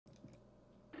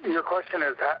Your question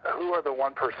is, who are the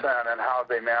 1% and how have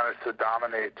they managed to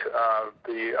dominate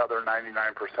the other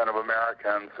 99% of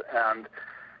Americans? And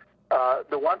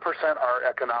the 1% are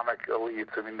economic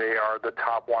elites. I mean, they are the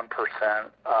top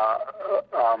 1%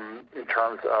 in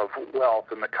terms of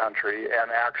wealth in the country.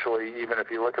 And actually, even if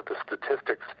you look at the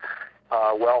statistics,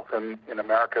 wealth in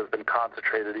America has been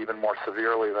concentrated even more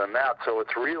severely than that. So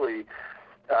it's really,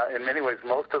 in many ways,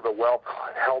 most of the wealth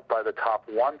held by the top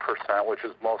 1%, which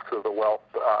is most of the wealth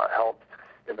held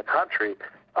in the country,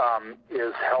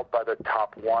 is held by the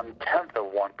top 1/10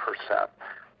 of 1%.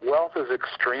 Wealth is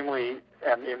extremely,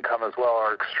 and income as well,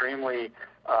 are extremely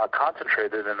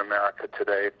concentrated in America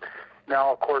today.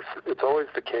 Now, of course, it's always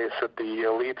the case that the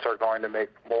elites are going to make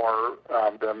more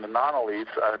than the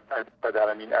non-elites. By that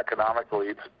I mean economic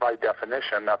elites. By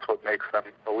definition, that's what makes them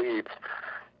elites.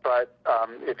 But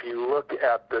if you look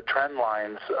at the trend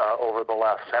lines over the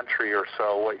last century or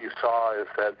so, what you saw is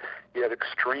that you had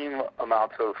extreme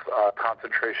amounts of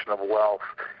concentration of wealth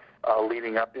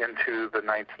leading up into the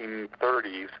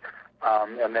 1930s.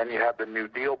 And then you had the New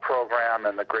Deal program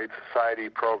and the Great Society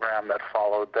program that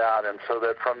followed that. And so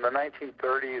that from the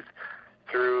 1930s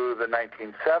through the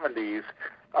 1970s,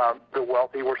 the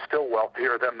wealthy were still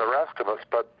wealthier than the rest of us,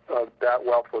 but that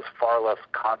wealth was far less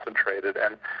concentrated.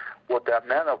 And what that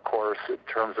meant, of course, in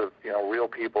terms of real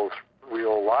people's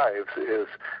real lives, is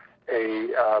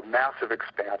a massive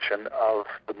expansion of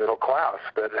the middle class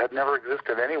that had never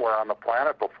existed anywhere on the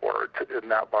planet before in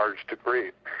that large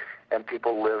degree. And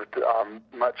people lived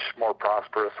much more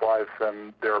prosperous lives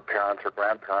than their parents or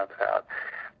grandparents had.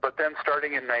 But then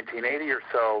starting in 1980 or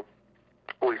so,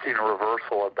 we've seen a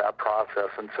reversal of that process.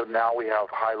 And so now we have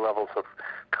high levels of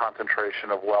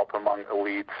concentration of wealth among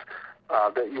elites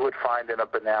that you would find in a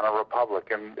banana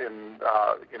republic and in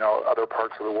other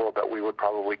parts of the world that we would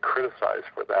probably criticize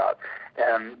for that,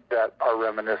 and that are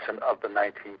reminiscent of the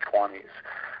 1920s.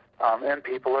 And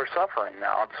people are suffering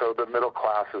now. So the middle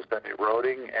class has been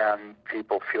eroding, and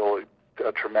people feel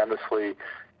tremendously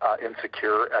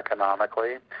insecure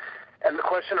economically. And the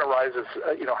question arises,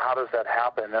 how does that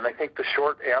happen? And I think the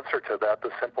short answer to that,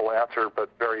 the simple answer but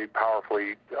very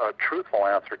powerfully truthful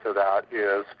answer to that,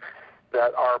 is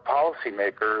that our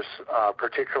policymakers,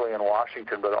 particularly in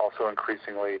Washington, but also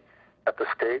increasingly at the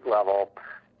state level,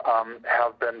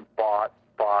 have been bought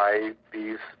by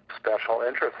these special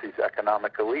interests, these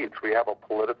economic elites. We have a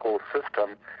political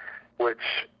system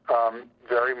which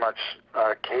very much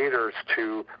caters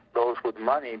to those with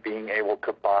money being able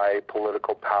to buy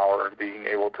political power and being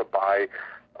able to buy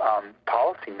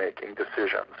policy-making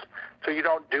decisions. So you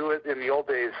don't do it in the old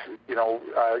days.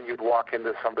 You'd walk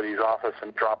into somebody's office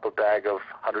and drop a bag of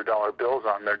 $100 bills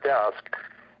on their desk,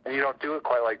 and you don't do it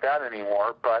quite like that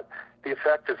anymore. But the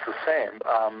effect is the same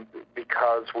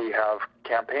because we have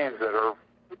campaigns that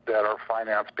are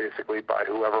financed basically by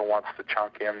whoever wants to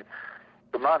chunk in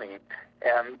the money,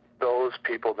 and those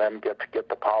people then get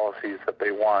the policies that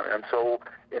they want. And so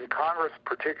in Congress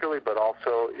particularly, but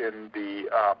also in the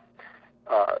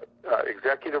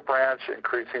executive branch,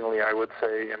 increasingly I would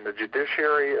say in the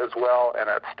judiciary as well, and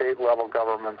at state level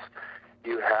governments,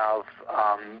 you have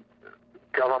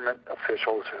government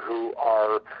officials who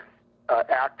are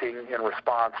acting in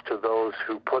response to those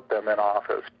who put them in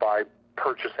office by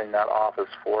purchasing that office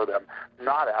for them,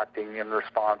 not acting in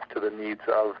response to the needs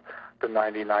of the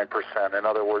 99%. In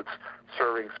other words,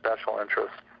 serving special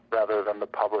interests rather than the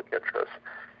public interest.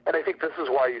 And I think this is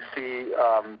why you see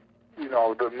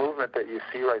the movement that you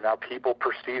see right now. People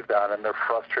perceive that, and they're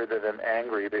frustrated and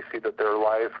angry. They see that their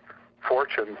life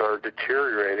fortunes are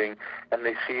deteriorating, and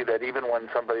they see that even when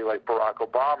somebody like Barack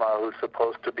Obama, who's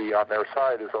supposed to be on their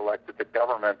side, is elected to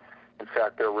government, in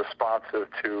fact, they're responsive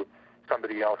to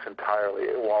somebody else entirely,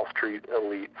 Wall Street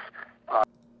elites.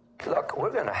 Look,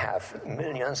 we're going to have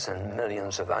millions and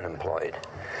millions of unemployed,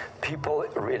 people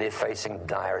really facing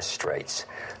dire straits.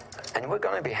 And we're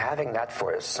going to be having that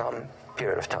for some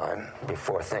period of time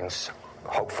before things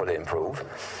hopefully improve.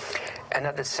 And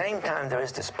at the same time, there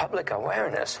is this public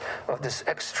awareness of this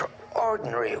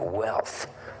extraordinary wealth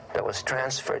that was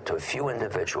transferred to a few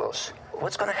individuals.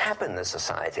 What's going to happen in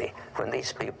society when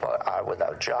these people are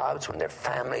without jobs, when their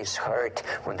families hurt,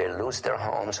 when they lose their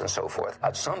homes and so forth?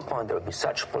 At some point, there will be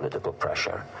such political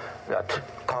pressure that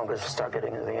Congress will start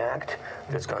getting into the act.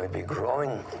 There's going to be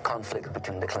growing conflict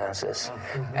between the classes.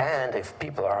 Mm-hmm. And if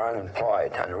people are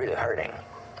unemployed and really hurting,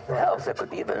 hell, there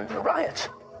could be even riots.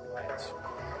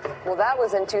 Well, that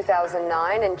was in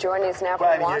 2009, and joining us now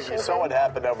from Washington. You saw what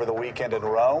happened over the weekend in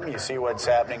Rome. You see what's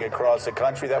happening across the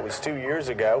country. That was 2 years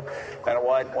ago. And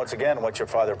once again, what your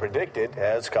father predicted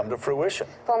has come to fruition.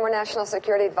 Former National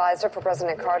Security Advisor for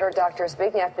President Carter, Dr.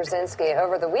 Zbigniew Brzezinski,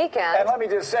 over the weekend. And let me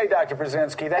just say, Dr.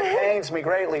 Brzezinski, that pains me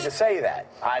greatly to say that.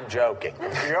 I'm joking.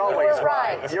 You're always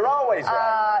right. You're always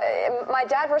right. My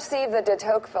dad received the de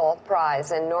Tocqueville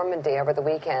Prize in Normandy over the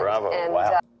weekend. Bravo. And,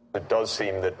 wow. It does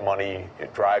seem that money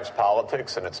drives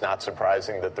politics, and it's not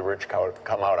surprising that the rich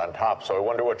come out on top. So I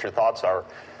wonder what your thoughts are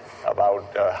about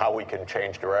how we can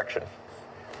change direction.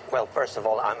 Well, first of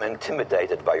all, I'm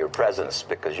intimidated by your presence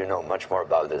because you know much more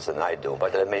about this than I do.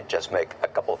 But let me just make a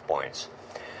couple of points.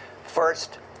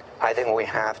 First, I think we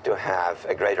have to have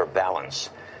a greater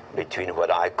balance between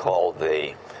what I call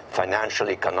the financial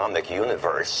economic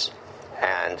universe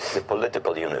and the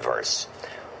political universe.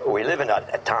 We live in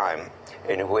a time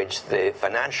in which the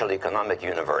financial economic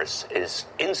universe is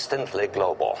instantly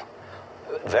global,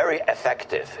 very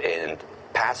effective in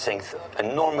passing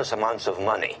enormous amounts of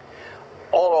money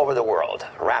all over the world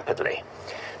rapidly,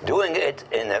 doing it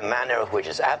in a manner which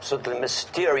is absolutely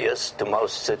mysterious to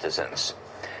most citizens,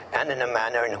 and in a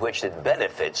manner in which it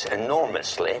benefits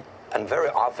enormously, and very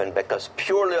often because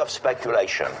purely of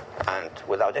speculation and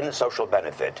without any social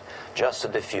benefit, just to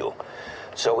the few.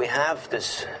 So we have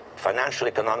this financial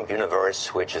economic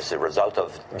universe, which is the result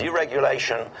of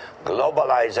deregulation,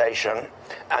 globalization,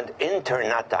 and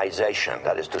internetization,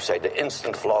 that is to say, the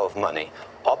instant flow of money,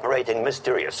 operating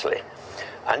mysteriously.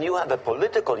 And you have a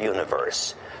political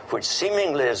universe, which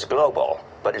seemingly is global,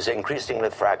 but is increasingly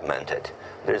fragmented.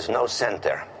 There is no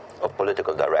center of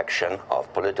political direction,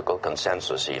 of political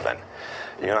consensus even.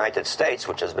 The United States,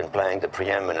 which has been playing the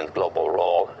preeminent global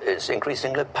role, is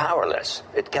increasingly powerless.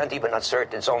 It can't even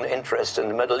assert its own interests in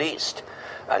the Middle East,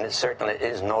 and it certainly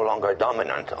is no longer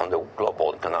dominant on the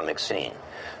global economic scene.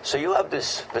 So you have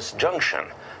this junction,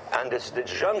 and this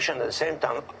junction at the same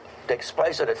time takes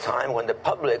place at a time when the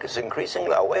public is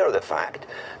increasingly aware of the fact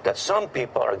that some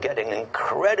people are getting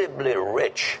incredibly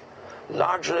rich,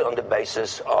 largely on the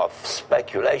basis of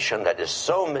speculation that is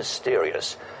so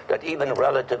mysterious that even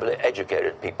relatively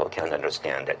educated people can't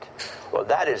understand it. Well,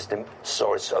 that is the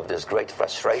source of this great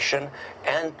frustration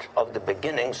and of the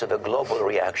beginnings of a global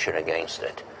reaction against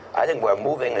it. I think we're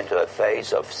moving into a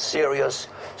phase of serious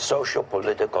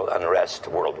socio-political unrest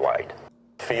worldwide.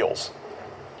 Feels.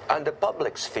 And the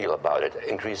publics feel about it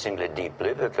increasingly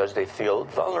deeply because they feel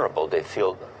vulnerable. They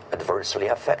feel adversely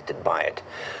affected by it.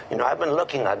 You know, I've been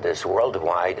looking at these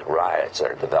worldwide riots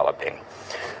that are developing.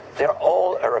 They're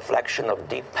all a reflection of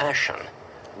deep passion,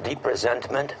 deep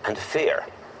resentment, and fear.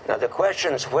 Now, the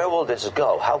question is, where will this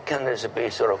go? How can this be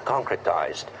sort of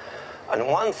concretized? And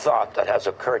one thought that has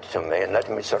occurred to me, and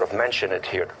let me sort of mention it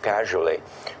here casually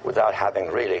without having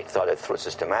really thought it through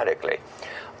systematically,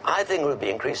 I think it would be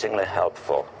increasingly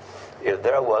helpful if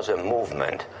there was a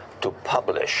movement to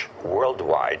publish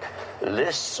worldwide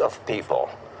lists of people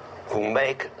who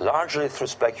make, largely through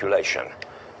speculation,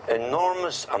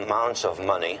 enormous amounts of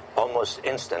money almost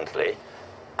instantly,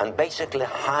 and basically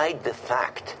hide the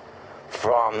fact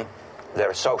from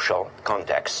their social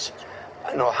contexts.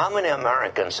 You know, how many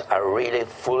Americans are really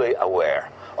fully aware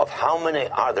of how many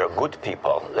other good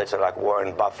people, let's say like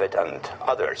Warren Buffett and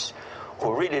others,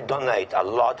 who really donate a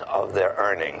lot of their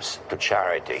earnings to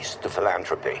charities, to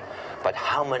philanthropy? But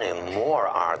how many more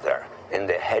are there in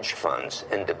the hedge funds,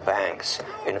 in the banks,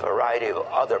 in a variety of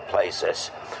other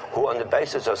places, who on the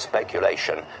basis of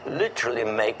speculation literally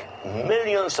make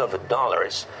millions of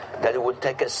dollars that it would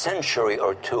take a century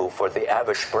or two for the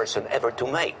average person ever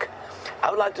to make?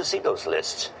 I would like to see those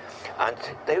lists, and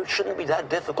they shouldn't be that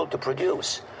difficult to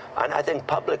produce. And I think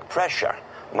public pressure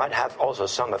might have also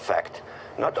some effect,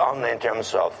 not only in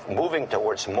terms of moving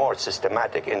towards more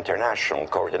systematic international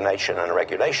coordination and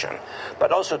regulation,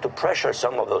 but also to pressure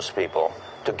some of those people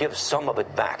to give some of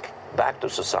it back to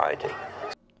society.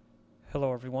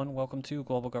 Hello everyone, welcome to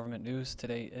Global Government News.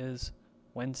 Today is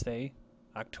Wednesday,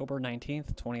 October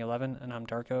 19th, 2011, and I'm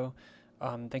Darko.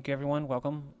 Thank you everyone,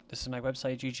 welcome. This is my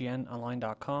website,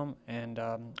 ggnonline.com, and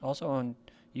also on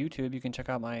YouTube you can check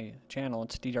out my channel.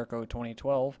 It's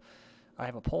ddarko2012. I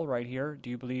have a poll right here.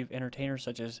 Do you believe entertainers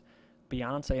such as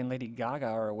Beyonce and Lady Gaga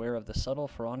are aware of the subtle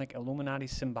pharaonic Illuminati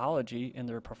symbology in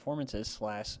their performances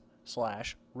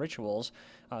slash rituals?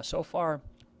 So far,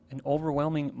 an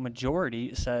overwhelming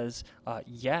majority says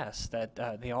yes, that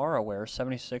they are aware,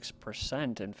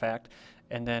 76% in fact,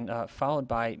 and then followed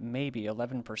by maybe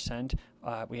 11%.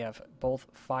 We have both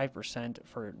 5%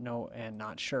 for no and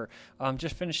not sure.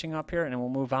 Just finishing up here, and then we'll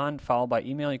move on, followed by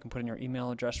email. You can put in your email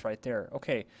address right there.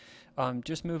 Okay.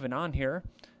 Just moving on here,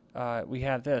 we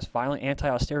have this violent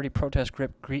anti-austerity protest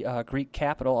grip Greek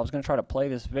capital. I was going to try to play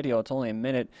this video. It's only a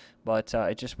minute, but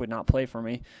it just would not play for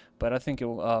me. But I think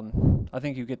I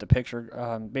think you get the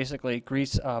picture. Basically,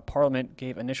 Greece Parliament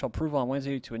gave initial approval on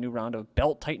Wednesday to a new round of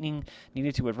belt tightening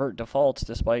needed to avert defaults,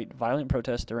 despite violent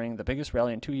protests during the biggest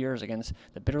rally in 2 years against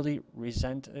the bitterly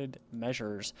resented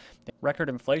measures. The record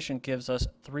inflation gives us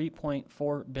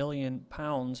 £3.4 billion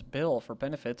bill for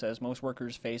benefits, as most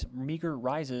workers face meager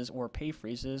rises or pay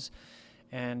freezes.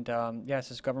 And yes,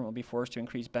 this government will be forced to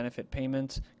increase benefit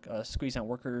payments, squeeze on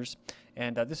workers.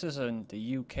 And this is in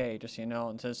the UK, just so you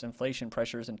know. It says inflation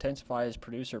pressures intensify as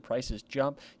producer prices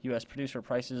jump. U.S. producer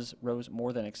prices rose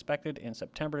more than expected in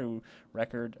September to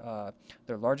record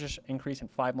their largest increase in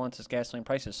 5 months as gasoline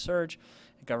prices surge.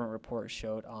 A government report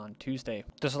showed on Tuesday.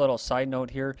 Just a little side note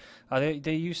here: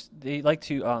 they like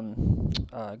to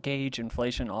gauge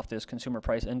inflation off this consumer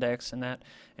price index and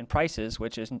prices,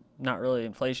 which is not really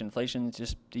inflation. Inflation is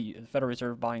just the Federal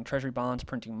Reserve buying treasury bonds,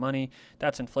 printing money.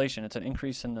 That's inflation. It's an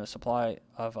increase in the supply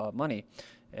of money,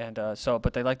 and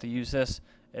but they like to use this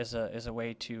as a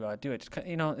way to do it.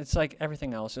 You know, it's like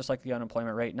everything else, just like the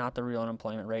unemployment rate, not the real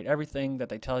unemployment rate. Everything that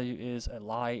they tell you is a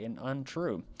lie and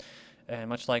untrue. And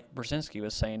much like Brzezinski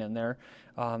was saying in there,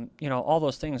 you know, all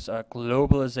those things,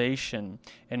 globalization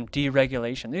and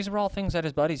deregulation, these were all things that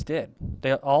his buddies did.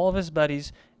 All of his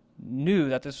buddies knew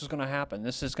that this was going to happen.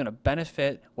 This is going to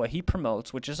benefit what he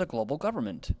promotes, which is a global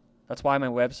government. That's why my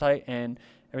website and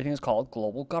everything is called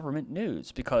Global Government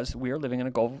News, because we are living in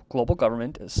a global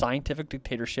government, a scientific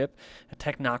dictatorship, a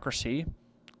technocracy,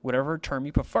 whatever term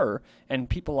you prefer. And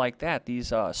people like that,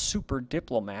 these super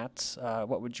diplomats,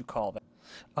 what would you call them?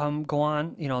 Go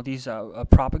on, you know, these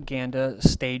propaganda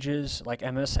stages like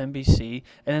MSNBC,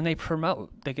 and then they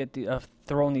promote. They get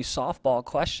thrown these softball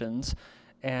questions,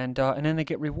 and then they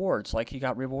get rewards, like he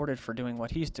got rewarded for doing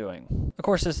what he's doing. Of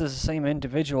course, this is the same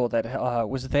individual that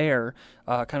was there,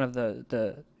 kind of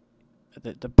the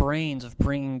brains of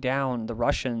bringing down the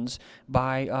Russians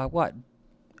by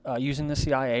using the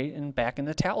CIA and backing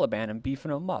the Taliban and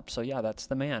beefing them up. So yeah, that's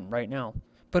the man right now.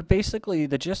 But basically,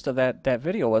 the gist of that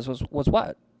video was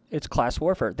what? It's class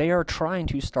warfare. They are trying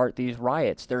to start these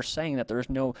riots. They're saying that there's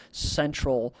no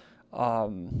central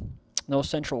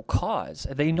cause.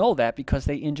 They know that because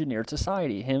they engineered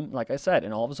society. Him, like I said,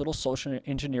 and all of his little social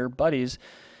engineer buddies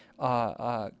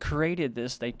created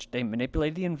this. They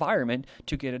manipulated the environment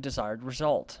to get a desired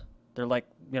result. They're like,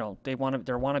 you know, they're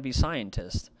wannabe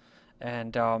scientists,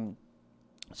 and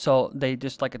so they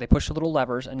just they push the little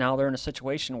levers, and now they're in a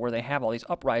situation where they have all these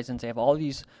uprisings. They have all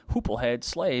these hooplehead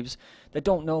slaves that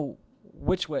don't know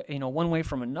which way, you know, one way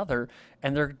from another,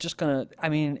 and they're just gonna. I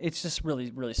mean, it's just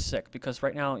really, really sick, because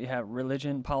right now you have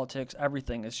religion, politics,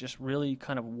 everything is just really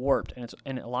kind of warped,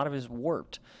 and a lot of it is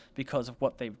warped because of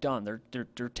what they've done.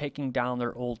 They're taking down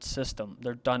their old system.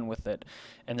 They're done with it,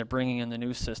 and they're bringing in the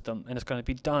new system, and it's going to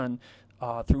be done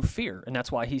through fear. And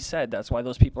that's why he said, that's why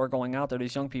those people are going out there,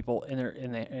 these young people, and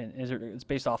it's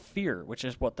based off fear, which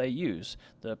is what they use.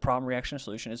 The problem, reaction,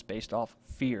 solution is based off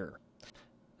fear.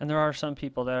 And there are some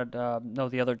people that know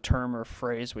the other term or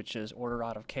phrase, which is order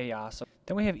out of chaos.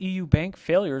 Then we have EU bank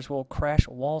failures will crash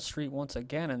Wall Street once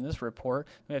again in this report.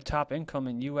 We have top income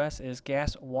in U.S. is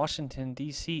Gasp, Washington,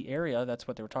 D.C. area. That's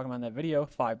what they were talking about in that video.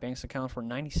 5 banks account for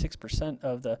 96%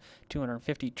 of the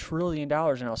 $250 trillion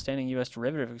in outstanding U.S.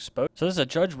 derivative exposure. So this is a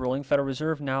judge ruling. Federal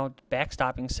Reserve now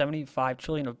backstopping $75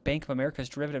 trillion of Bank of America's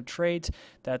derivative trades.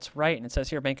 That's right. And it says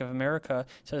here, Bank of America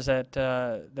says that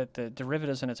the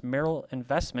derivatives in its Merrill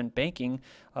investment banking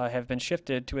have been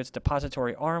shifted to its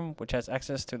depository arm, which has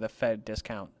access to the Fed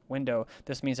discount window.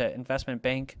 This means that investment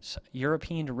bank's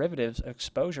European derivatives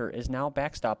exposure is now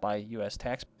backstopped by U.S.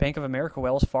 tax. Bank of America,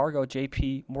 Wells Fargo,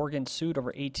 J.P. Morgan sued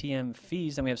over ATM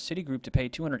fees. Then we have Citigroup to pay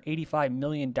 $285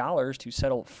 million to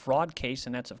settle fraud case,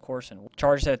 and that's, of course,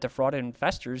 charged that defrauded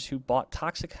investors who bought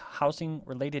toxic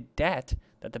housing-related debt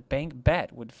that the bank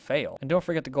bet would fail. And don't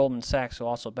forget the Goldman Sachs, who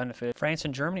also benefited. France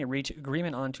and Germany reach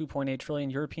agreement on $2.8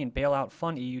 trillion European bailout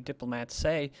fund, EU diplomats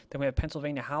say. Then we have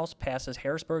Pennsylvania House passes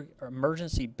Harrisburg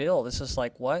emergency bill. This is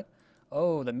like what?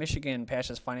 Oh, the Michigan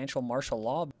passes financial martial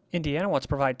law. Indiana wants to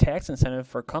provide tax incentive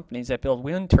for companies that build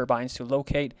wind turbines to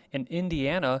locate in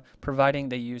Indiana, providing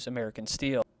they use American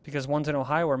steel. Because ones in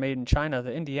Ohio were made in China,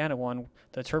 the Indiana one,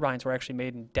 the turbines were actually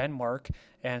made in Denmark,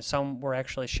 and some were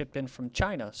actually shipped in from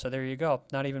China. So there you go,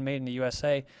 not even made in the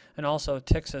USA. And also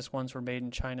Texas ones were made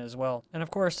in China as well. And of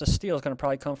course, the steel is going to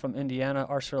probably come from Indiana,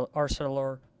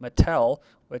 ArcelorMittal,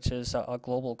 which is a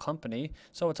global company.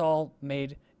 So it's all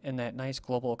made in that nice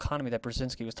global economy that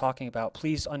Brzezinski was talking about.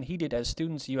 Pleased unheeded as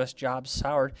students' U.S. jobs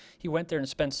soured. He went there and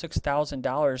spent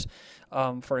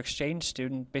 $6,000 for exchange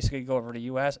student, basically go over to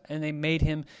U.S., and they made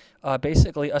him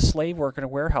basically a slave worker in a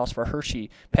warehouse for Hershey,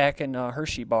 packing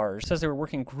Hershey bars. It says they were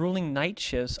working grueling night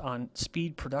shifts on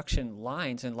speed production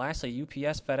lines. And lastly,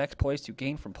 UPS, FedEx poised to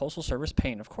gain from Postal Service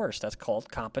pain. Of course, that's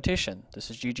called competition. This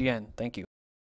is GGN. Thank you.